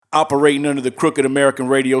Operating under the crooked American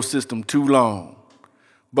radio system too long.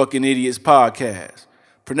 Bucking Idiots Podcast.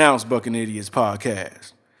 Pronounced Bucking Idiots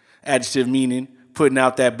Podcast. Adjective meaning, putting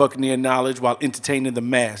out that Buccaneer knowledge while entertaining the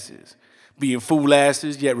masses. Being fool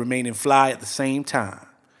asses, yet remaining fly at the same time.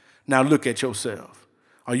 Now look at yourself.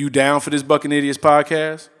 Are you down for this Bucking Idiots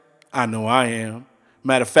Podcast? I know I am.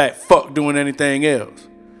 Matter of fact, fuck doing anything else.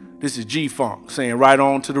 This is G-Funk saying right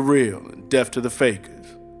on to the real and deaf to the fakers.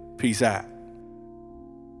 Peace out.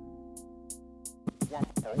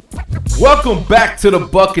 Welcome back to the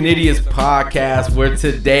Bucking Idiots Podcast, where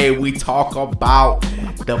today we talk about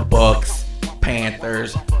the Bucs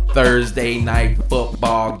Panthers Thursday night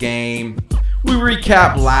football game. We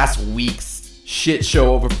recap last week's shit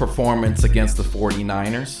show of a performance against the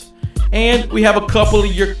 49ers, and we have a couple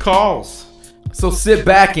of your calls. So sit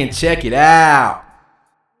back and check it out.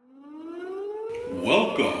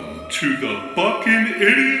 Welcome to the Bucking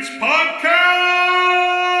Idiots Podcast,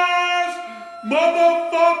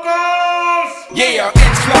 motherfuckers! Yeah,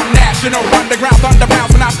 Islam national, underground thunder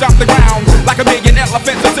pounds when I stop the ground. Like a million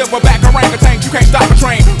elephants, a silverback orangutan, you can't stop a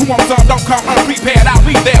train. Who wants some, don't come unprepared, I'll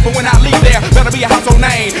be there. But when I leave there, better be a household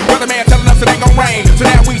name. Weatherman telling us it ain't gon' rain. So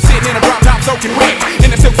now we sitting in a drop top soaking wet.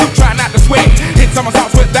 In a silk suit, trying not to sweat. Hit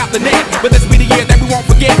somersaults without the net. But this be the year that we won't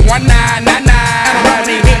forget. 1999. And I don't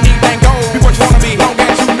need anything gold. Be what you wanna be, long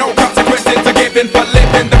as you know consequences are given for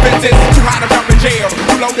living the fences. Too high to jump in jail.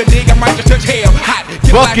 Too low to dig, I might just touch hell. Hot.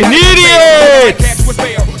 Bucking Idiots!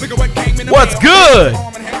 What's good?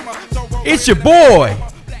 It's your boy,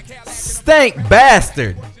 Stank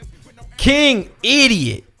Bastard, King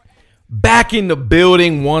Idiot, back in the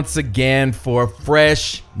building once again for a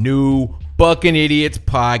fresh, new Bucking Idiots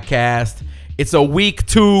podcast. It's a week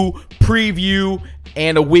 2 preview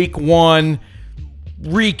and a week 1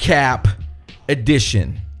 recap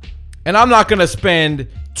edition. And I'm not going to spend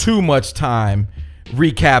too much time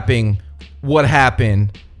recapping what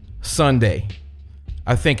happened Sunday.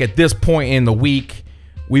 I think at this point in the week,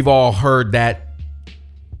 we've all heard that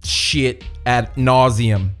shit ad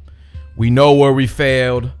nauseum. We know where we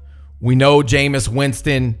failed. We know Jameis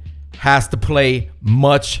Winston has to play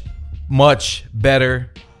much, much better.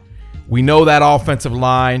 We know that offensive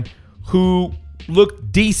line, who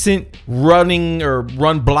looked decent running or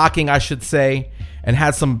run blocking, I should say, and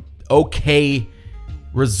had some okay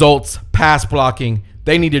results pass blocking.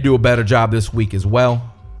 They need to do a better job this week as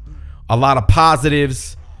well. A lot of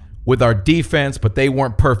positives with our defense, but they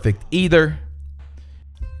weren't perfect either.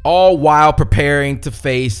 All while preparing to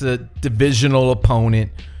face a divisional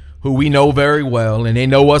opponent who we know very well, and they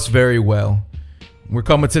know us very well. We're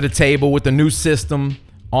coming to the table with a new system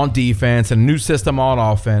on defense and a new system on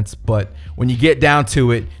offense, but when you get down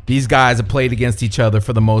to it, these guys have played against each other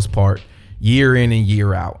for the most part, year in and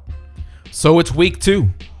year out. So it's week 2.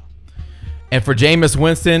 And for Jameis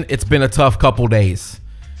Winston, it's been a tough couple days.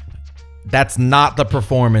 That's not the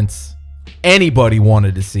performance anybody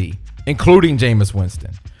wanted to see, including Jameis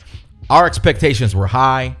Winston. Our expectations were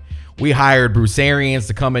high. We hired Bruce Arians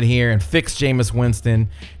to come in here and fix Jameis Winston,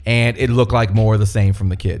 and it looked like more of the same from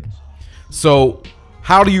the kid. So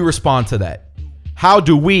how do you respond to that? How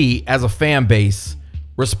do we, as a fan base,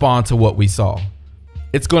 respond to what we saw?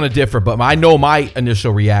 It's going to differ, but I know my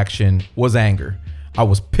initial reaction was anger. I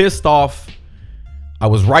was pissed off. I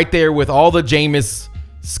was right there with all the Jameis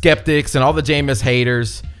skeptics and all the Jameis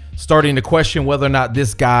haters, starting to question whether or not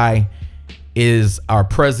this guy is our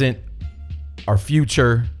present, our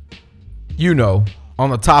future, on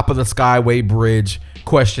the top of the Skyway Bridge,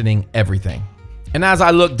 questioning everything. And as I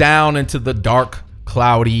look down into the dark,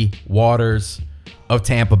 cloudy waters of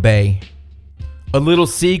Tampa Bay, a little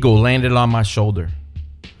seagull landed on my shoulder.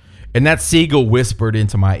 And that seagull whispered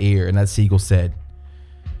into my ear, and that seagull said,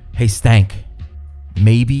 "Hey, Stank,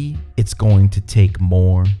 maybe it's going to take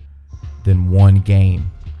more than one game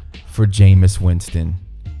for Jameis Winston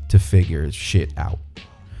to figure his shit out.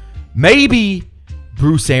 Maybe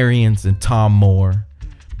Bruce Arians and Tom Moore,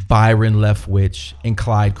 Byron Leftwich and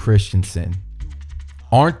Clyde Christensen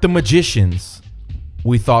aren't the magicians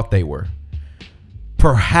we thought they were.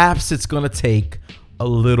 Perhaps it's going to take a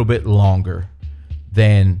little bit longer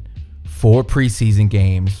than 4 preseason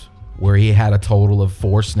games where he had a total of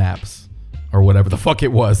 4 snaps or whatever the fuck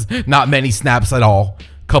it was. Not many snaps at all.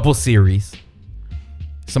 Couple series.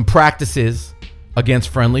 Some practices against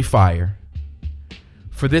friendly fire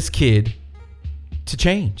for this kid to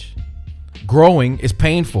change. Growing is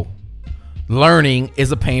painful. Learning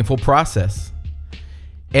is a painful process.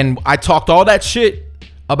 And I talked all that shit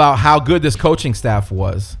about how good this coaching staff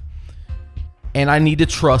was. And I need to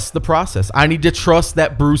trust the process. I need to trust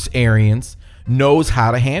that Bruce Arians knows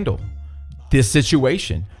how to handle this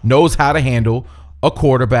situation, knows how to handle a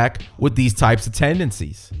quarterback with these types of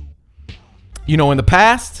tendencies. You know, in the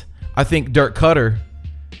past, I think Dirk Cutter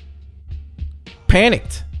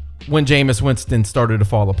panicked when Jameis Winston started to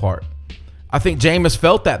fall apart. I think Jameis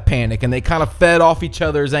felt that panic, and they kind of fed off each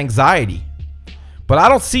other's anxiety. But I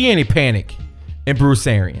don't see any panic in Bruce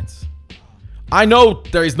Arians. I know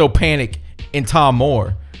there is no panic in Tom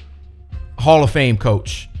Moore, Hall of Fame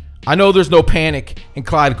coach. I know there's no panic in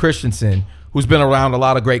Clyde Christensen, who's been around a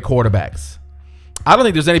lot of great quarterbacks. I don't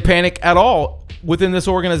think there's any panic at all within this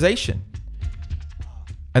organization.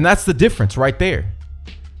 And that's the difference right there.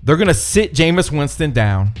 They're going to sit Jameis Winston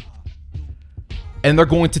down, and they're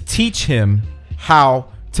going to teach him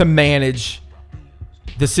how to manage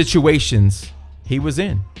the situations he was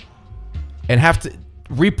in and have to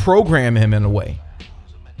reprogram him in a way.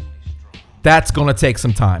 That's going to take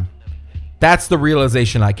some time. That's the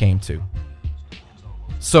realization I came to.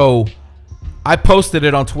 So I posted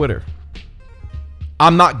it on Twitter.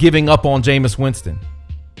 I'm not giving up on Jameis Winston,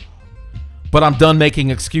 but I'm done making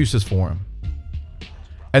excuses for him.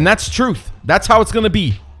 And that's truth. That's how it's going to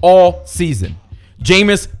be all season.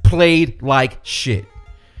 Jameis played like shit.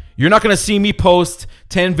 You're not going to see me post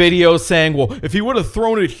 10 videos saying, well, if he would have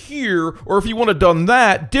thrown it here, or if he would have done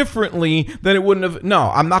that differently, then it wouldn't have.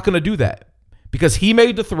 No, I'm not going to do that, because he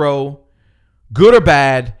made the throw, good or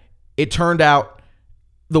bad. It turned out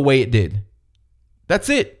the way it did. That's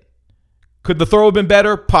it. Could the throw have been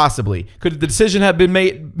better? Possibly. Could the decision have been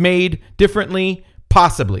made differently?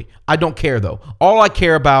 Possibly. I don't care, though. All I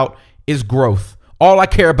care about is growth. All I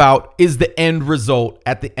care about is the end result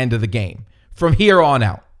at the end of the game from here on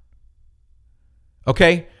out.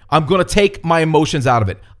 Okay? I'm going to take my emotions out of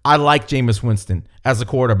it. I like Jameis Winston as a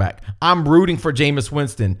quarterback. I'm rooting for Jameis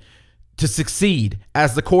Winston to succeed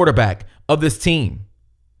as the quarterback of this team.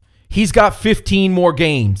 He's got 15 more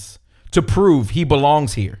games to prove he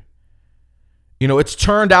belongs here. You know, it's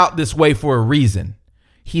turned out this way for a reason.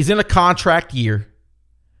 He's in a contract year,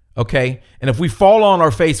 okay? And if we fall on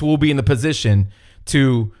our face, we'll be in the position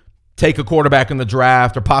to take a quarterback in the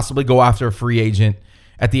draft or possibly go after a free agent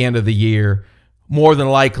at the end of the year. More than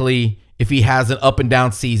likely, if he has an up and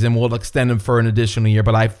down season, we'll extend him for an additional year.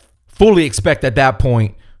 But I fully expect at that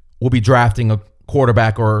point we'll be drafting a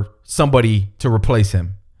quarterback or somebody to replace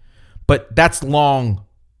him. But that's long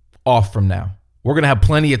off from now. We're going to have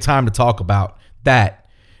plenty of time to talk about that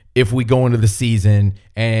if we go into the season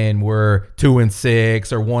and we're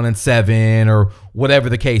 2-6 or 1-7 or whatever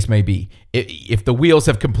the case may be. If the wheels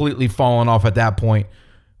have completely fallen off at that point,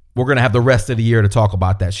 we're going to have the rest of the year to talk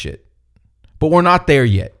about that shit. But we're not there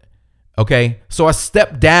yet, okay? So I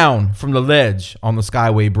stepped down from the ledge on the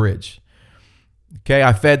Skyway Bridge. Okay,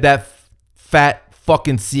 I fed that fat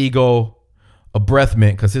fucking seagull a breath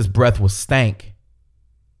mint because his breath was stank.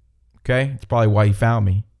 Okay, that's probably why he found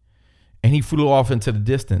me. And he flew off into the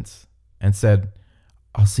distance and said,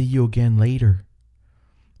 I'll see you again later.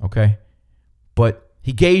 Okay, but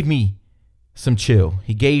he gave me some chill.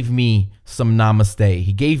 He gave me some namaste.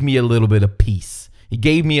 He gave me a little bit of peace. He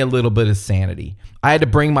gave me a little bit of sanity. I had to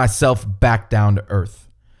bring myself back down to earth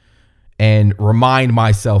and remind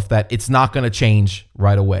myself that it's not going to change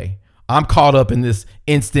right away. I'm caught up in this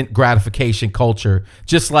instant gratification culture,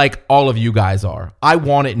 just like all of you guys are. I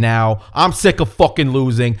want it now. I'm sick of fucking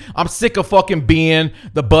losing. I'm sick of fucking being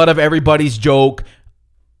the butt of everybody's joke.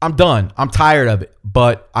 I'm done. I'm tired of it,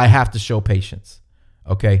 but I have to show patience.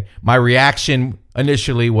 Okay. My reaction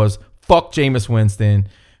initially was, fuck Jameis Winston.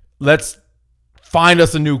 Let's find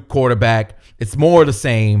us a new quarterback. It's more of the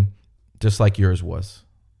same, just like yours was.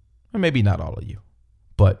 Or maybe not all of you,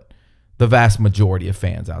 but the vast majority of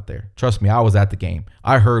fans out there. Trust me, I was at the game.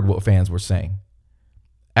 I heard what fans were saying.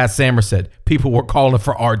 As Sammer said, people were calling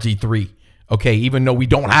for RG3. Okay, even though we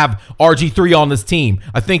don't have RG3 on this team,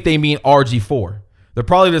 I think they mean RG4. They're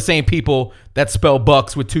probably the same people that spell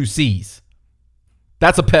Bucs with 2 C's.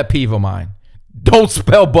 That's a pet peeve of mine. Don't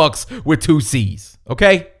spell Bucs with 2 C's,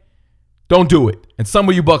 okay? Don't do it. And some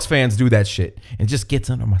of you Bucs fans do that shit. And it just gets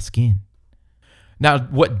under my skin. Now,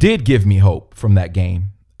 what did give me hope from that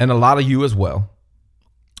game, and a lot of you as well,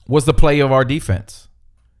 was the play of our defense.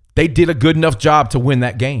 They did a good enough job to win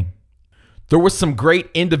that game. There were some great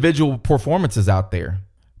individual performances out there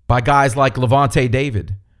by guys like Levante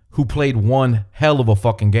David, who played one hell of a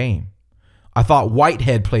fucking game. I thought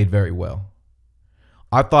Whitehead played very well.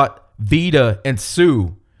 I thought Vita and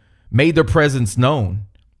Sue made their presence known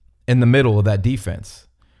in the middle of that defense.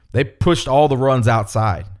 They pushed all the runs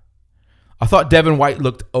outside. I thought Devin White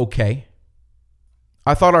looked okay.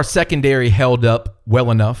 I thought our secondary held up well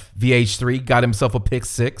enough. VH3 got himself a pick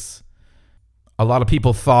 6. A lot of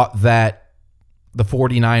people thought that the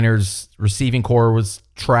 49ers receiving core was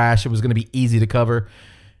trash. It was going to be easy to cover.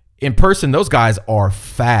 In person, those guys are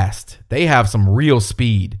fast. They have some real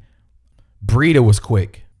speed. Breida was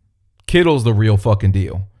quick. Kittle's the real fucking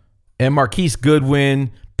deal. And Marquise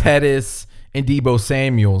Goodwin, Pettis, and Deebo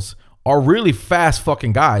Samuels are really fast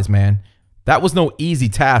fucking guys, man. That was no easy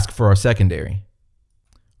task for our secondary.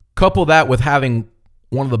 Couple that with having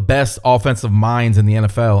one of the best offensive minds in the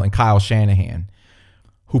NFL in Kyle Shanahan,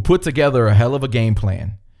 who put together a hell of a game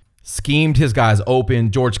plan, schemed his guys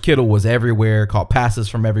open. George Kittle was everywhere, caught passes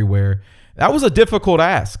from everywhere. That was a difficult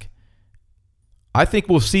ask. I think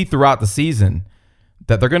we'll see throughout the season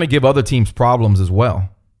that they're going to give other teams problems as well.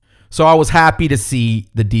 So I was happy to see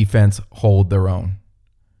the defense hold their own.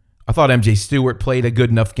 I thought MJ Stewart played a good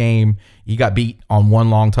enough game. He got beat on one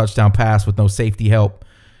long touchdown pass with no safety help.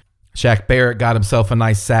 Shaq Barrett got himself a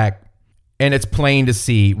nice sack. And it's plain to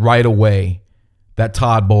see right away that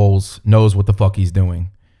Todd Bowles knows what the fuck he's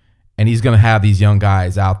doing. And he's going to have these young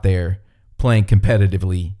guys out there playing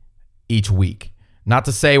competitively each week. Not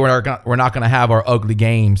to say we're not going to have our ugly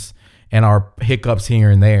games and our hiccups here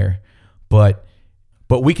and there, but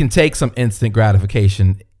we can take some instant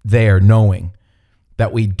gratification there knowing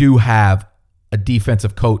that we do have a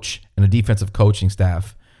defensive coach and a defensive coaching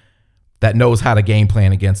staff that knows how to game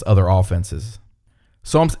plan against other offenses.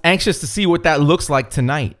 So I'm anxious to see what that looks like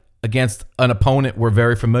tonight against an opponent we're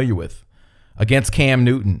very familiar with, against Cam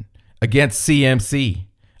Newton, against CMC,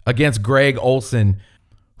 against Greg Olsen,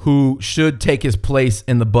 who should take his place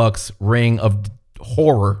in the Bucs ring of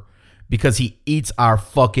horror because he eats our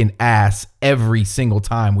fucking ass every single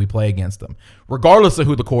time we play against him. Regardless of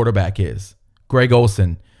who the quarterback is, Greg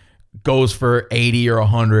Olsen goes for 80 or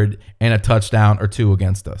 100 and a touchdown or two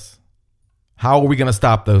against us. How are we going to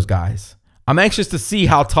stop those guys? I'm anxious to see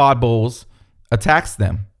how Todd Bowles attacks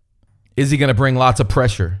them. Is he going to bring lots of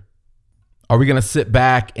pressure? Are we going to sit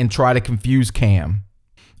back and try to confuse Cam?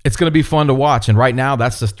 It's going to be fun to watch. And right now,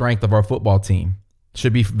 that's the strength of our football team.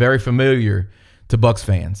 Should be very familiar to Bucs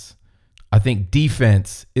fans. I think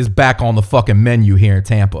defense is back on the fucking menu here in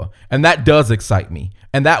Tampa. And that does excite me.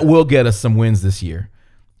 And that will get us some wins this year.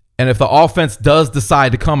 And if the offense does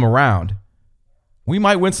decide to come around, we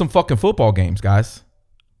might win some fucking football games, guys.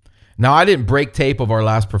 Now, I didn't break tape of our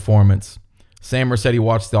last performance. Sammer said he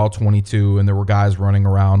watched all 22 and there were guys running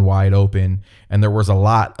around wide open and there was a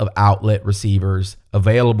lot of outlet receivers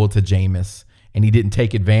available to Jameis, and he didn't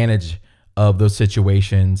take advantage of those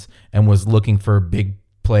situations and was looking for big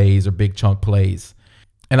plays or big chunk plays.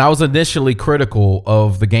 And I was initially critical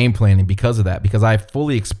of the game planning because of that, because I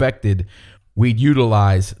fully expected we'd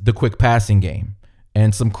utilize the quick passing game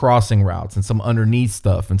and some crossing routes and some underneath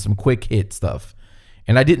stuff and some quick hit stuff.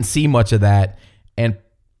 And I didn't see much of that. And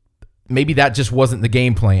maybe that just wasn't the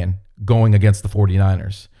game plan going against the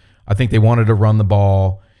 49ers. I think they wanted to run the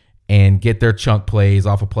ball and get their chunk plays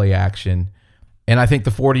off of play action. And I think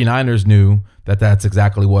the 49ers knew that that's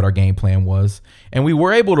exactly what our game plan was. And we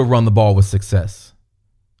were able to run the ball with success.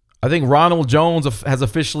 I think Ronald Jones has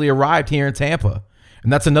officially arrived here in Tampa.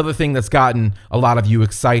 And that's another thing that's gotten a lot of you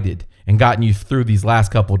excited and gotten you through these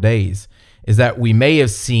last couple of days, is that we may have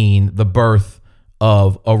seen the birth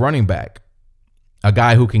of a running back, a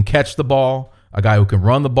guy who can catch the ball, a guy who can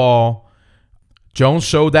run the ball. Jones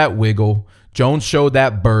showed that wiggle. Jones showed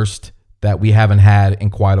that burst that we haven't had in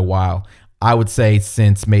quite a while. I would say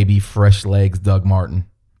since maybe fresh legs Doug Martin,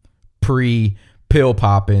 pre-pill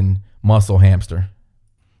popping muscle hamster.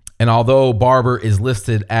 And although Barber is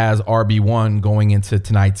listed as RB1 going into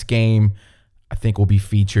tonight's game, I think we'll be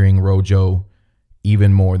featuring Rojo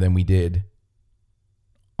even more than we did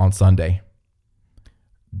on Sunday.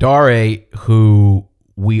 Dare, who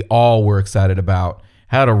we all were excited about,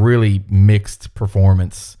 had a really mixed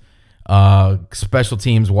performance. Special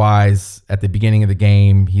teams wise, at the beginning of the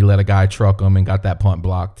game, he let a guy truck him and got that punt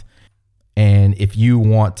blocked. And if you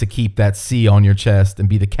want to keep that C on your chest and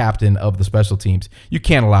be the captain of the special teams, you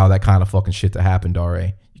can't allow that kind of fucking shit to happen,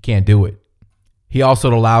 Dare. You can't do it. He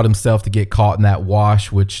also allowed himself to get caught in that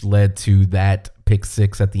wash, which led to that pick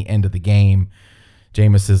six at the end of the game.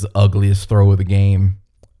 Jameis's ugliest throw of the game.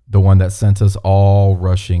 The one that sent us all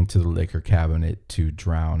rushing to the liquor cabinet to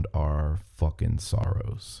drown our fucking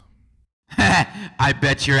sorrows. I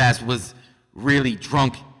bet your ass was really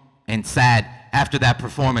drunk and sad after that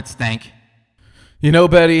performance, Stank. You know,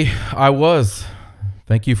 Betty, I was.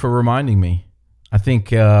 Thank you for reminding me. I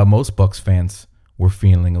think most Bucs fans were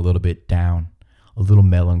feeling a little bit down, a little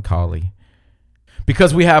melancholy,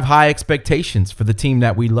 because we have high expectations for the team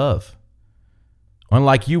that we love.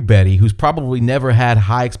 Unlike you, Betty, who's probably never had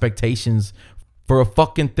high expectations for a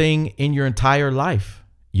fucking thing in your entire life.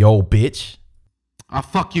 Yo, bitch.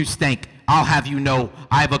 Fuck you, Stank. I'll have you know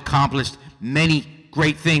I've accomplished many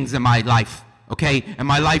great things in my life, okay? And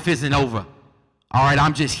my life isn't over. All right,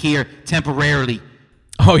 I'm just here temporarily.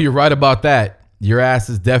 Oh, you're right about that. Your ass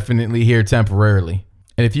is definitely here temporarily.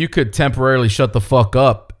 And if you could temporarily shut the fuck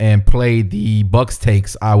up and play the Bucs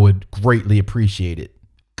takes, I would greatly appreciate it.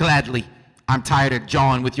 Gladly. I'm tired of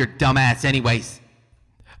jawing with your dumb ass anyways.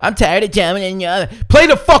 I'm tired of jamming and play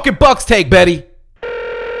the fucking Bucs take, Betty.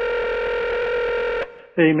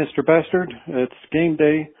 Hey, Mr. Bastard. It's game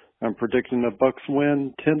day. I'm predicting the Bucs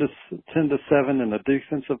win 10-7 in a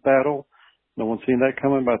defensive battle. No one's seen that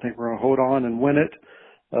coming, but I think we're going to hold on and win it.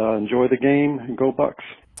 Enjoy the game and go Bucs.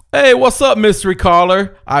 Hey, what's up, mystery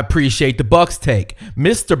caller? I appreciate the Bucs take.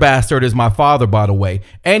 Mr. Bastard is my father, by the way.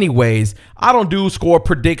 Anyways, I don't do score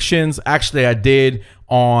predictions. Actually, I did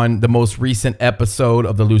on the most recent episode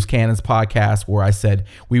of the Loose Cannons podcast where I said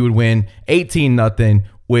we would win 18-0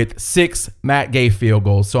 with 6 Matt Gay field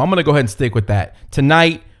goals. So I'm going to go ahead and stick with that.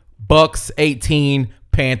 Tonight, Bucs 18,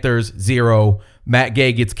 Panthers 0. Matt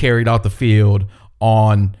Gay gets carried off the field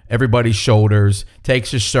on everybody's shoulders,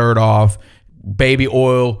 takes his shirt off, baby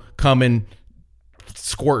oil coming,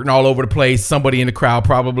 squirting all over the place. Somebody in the crowd,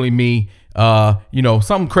 probably me,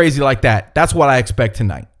 something crazy like that. That's what I expect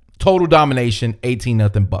tonight. Total domination,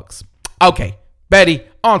 18-0 Bucs. Okay, Betty,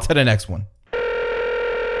 on to the next one.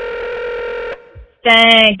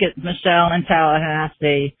 Thank it's Michelle in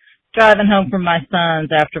Tallahassee. Driving home from my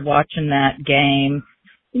sons after watching that game.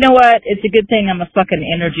 You know what? It's a good thing I'm a fucking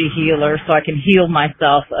energy healer so I can heal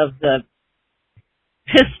myself of the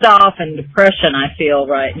pissed off and depression I feel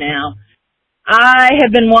right now. I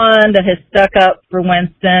have been one that has stuck up for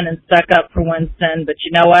Winston, but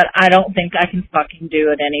you know what? I don't think I can fucking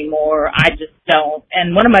do it anymore. I just don't.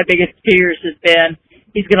 And one of my biggest fears has been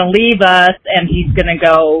he's going to leave us and he's going to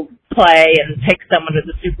go play and take someone to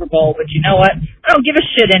the Super Bowl. But you know what? I don't give a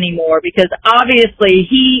shit anymore because obviously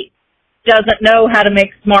he doesn't know how to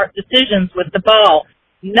make smart decisions with the ball.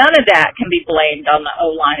 None of that can be blamed on the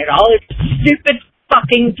O-line at all. It's stupid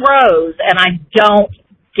fucking throws, and I don't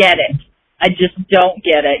get it. I just don't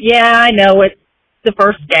get it. Yeah, I know it's the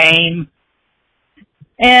first game,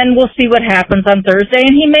 and we'll see what happens on Thursday,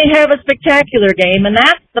 and he may have a spectacular game, and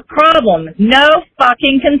that's the problem. No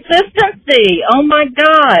fucking consistency. Oh, my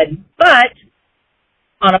God. But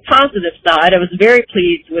on a positive side, I was very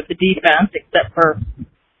pleased with the defense, except for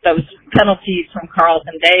those penalties from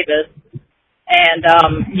Carlton Davis. And,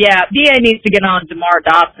 BA needs to get on DeMar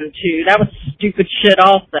Dotson, too. That was stupid shit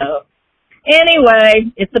also.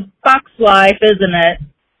 Anyway, it's a Bucs life, isn't it?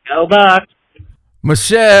 Go Bucs.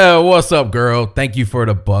 Michelle, what's up, girl? Thank you for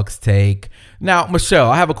the Bucs take. Now, Michelle,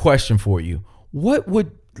 I have a question for you. What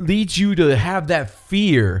would lead you to have that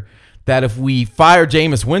fear that if we fire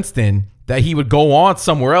Jameis Winston, that he would go on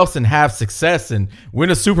somewhere else and have success and win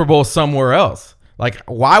a Super Bowl somewhere else? Like,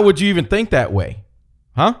 why would you even think that way?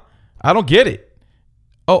 Huh? I don't get it.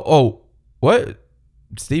 Oh, what?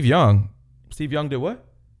 Steve Young did what?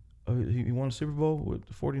 Oh, he won a Super Bowl with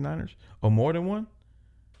the 49ers? Oh, more than one?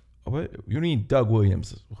 Oh, what? You mean Doug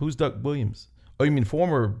Williams? Who's Doug Williams? Oh, you mean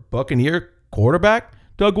former Buccaneer quarterback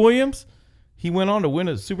Doug Williams? He went on to win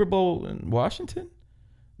a Super Bowl in Washington?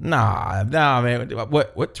 Nah, man.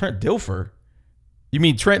 What? Trent Dilfer? You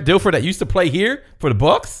mean Trent Dilfer that used to play here for the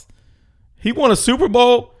Bucs? He won a Super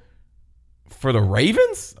Bowl for the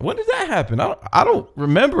Ravens? When did that happen? I don't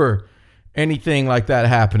remember anything like that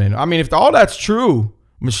happening. I mean, if all that's true,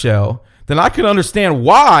 Michelle, then I could understand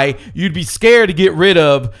why you'd be scared to get rid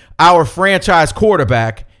of our franchise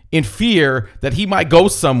quarterback in fear that he might go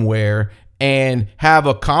somewhere and have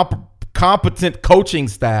a competent coaching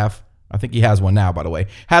staff. I think he has one now, by the way.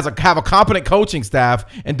 Have a competent coaching staff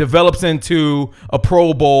and develops into a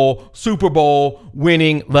Pro Bowl, Super Bowl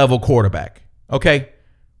winning level quarterback. Okay?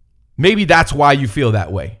 Maybe that's why you feel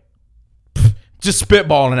that way. Just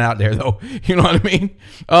spitballing out there, though. You know what I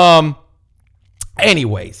mean?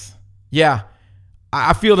 Anyways, yeah,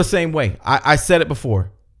 I feel the same way. I said it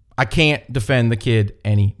before. I can't defend the kid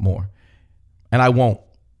anymore. And I won't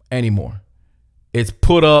anymore. It's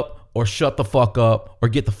put up or shut the fuck up or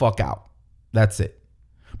get the fuck out. That's it.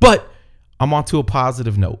 But I'm on to a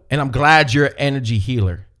positive note. And I'm glad you're an energy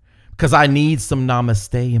healer because I need some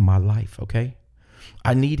namaste in my life, okay?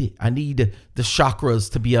 I need it. I need the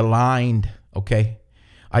chakras to be aligned, okay?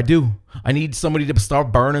 I do. I need somebody to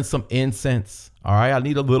start burning some incense, all right? I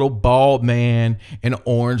need a little bald man in an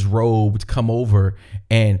orange robe to come over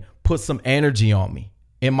and put some energy on me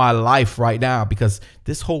in my life right now because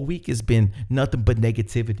this whole week has been nothing but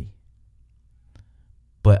negativity.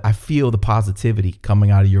 But I feel the positivity coming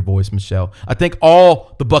out of your voice, Michelle. I think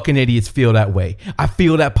all the Bucking Idiots feel that way. I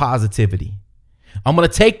feel that positivity. I'm going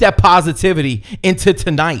to take that positivity into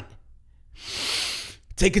tonight.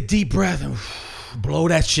 take a deep breath and blow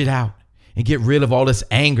that shit out and get rid of all this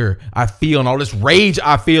anger I feel and all this rage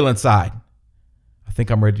I feel inside. I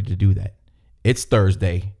think I'm ready to do that. It's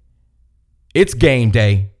Thursday. It's game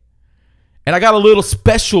day. And I got a little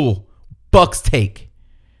special Bucs take.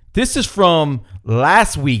 This is from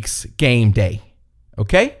last week's game day.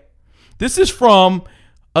 Okay? This is from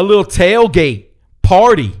a little tailgate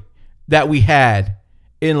party that we had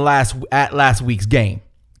at last week's game.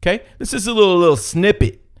 Okay? This is a little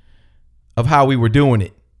snippet of how we were doing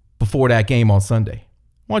it before that game on Sunday.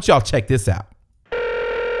 Why don't y'all check this out?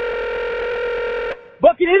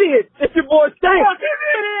 Bucking Idiots, it's your boy Stank. Bucking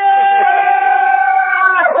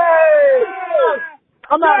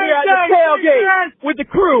I'm out here at the tailgate with the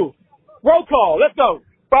crew. Roll call, let's go.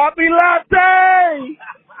 Bobby Latte.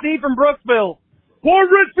 Steve from Brooksville. Poor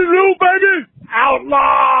Richard Lou, baby.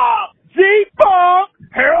 Outlaw. G-Funk.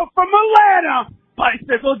 Harold from Atlanta.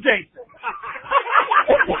 Bicycle Jason.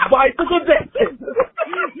 Bicycle Jason.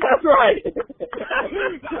 That's right.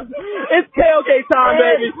 It's tailgate time,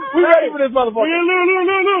 baby. We ready for this motherfucker.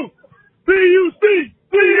 Lou. B-U-C-C-A-S-D-E-O-S.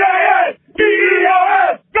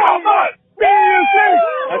 Go Bucs. B-U-C.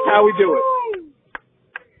 That's how we do it.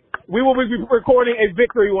 We will be recording a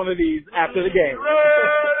victory one of these after the game.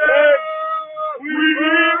 We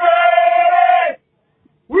ready.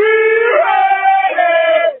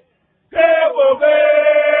 Tampa Bay.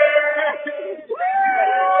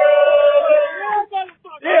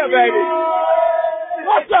 Yeah, baby.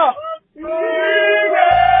 What's up? We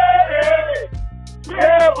ready.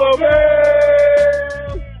 Tampa Bay.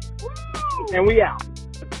 And we out.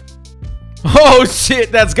 Oh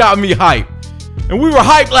shit, that's got me hyped. And we were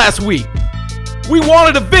hyped last week. We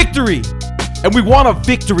wanted a victory. And we want a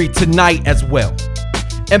victory tonight as well.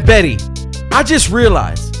 And Betty, I just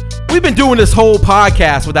realized we've been doing this whole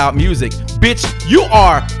podcast without music. Bitch, you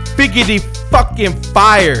are figgity fucking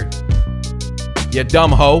fired. You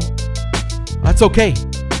dumb hoe. That's okay.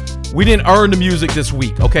 We didn't earn the music this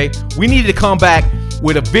week, okay? We needed to come back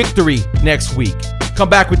with a victory next week. Come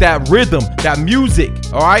back with that rhythm, that music,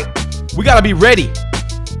 all right? We got to be ready.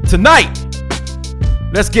 Tonight,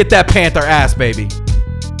 let's get that Panther ass, baby.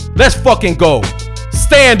 Let's fucking go.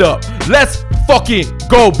 Stand up. Let's fucking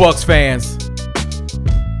go, Bucs fans.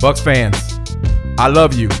 Bucs fans, I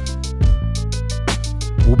love you.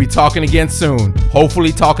 We'll be talking again soon.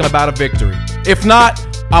 Hopefully talking about a victory. If not,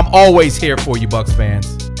 I'm always here for you, Bucs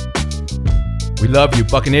fans. We love you,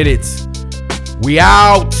 Bucking Idiots. We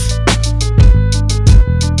out.